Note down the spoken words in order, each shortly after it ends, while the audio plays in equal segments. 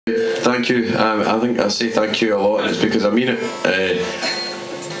Thank you. I think I say thank you a lot, and it's because I mean it.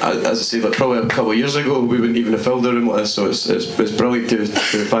 As I say, like probably a couple of years ago, we wouldn't even have filled a room like this. So it's brilliant to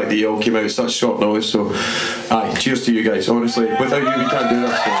the fact that you all came out at such short notice. So, aye, cheers to you guys. Honestly, without you, we can't do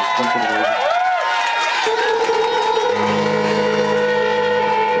this. So it's fucking amazing.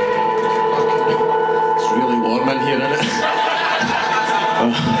 It's really warm in here, isn't it?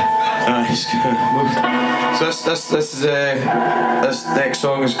 So this next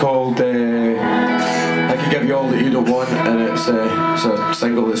song is called I Can Give You All That You Don't Want, and it's a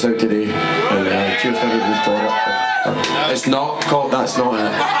single that's out today, and cheers to everybody who's bought it. It's not called That's Not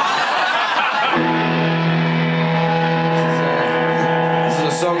It. This is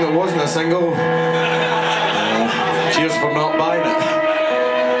a song that wasn't a single. Cheers for not buying it.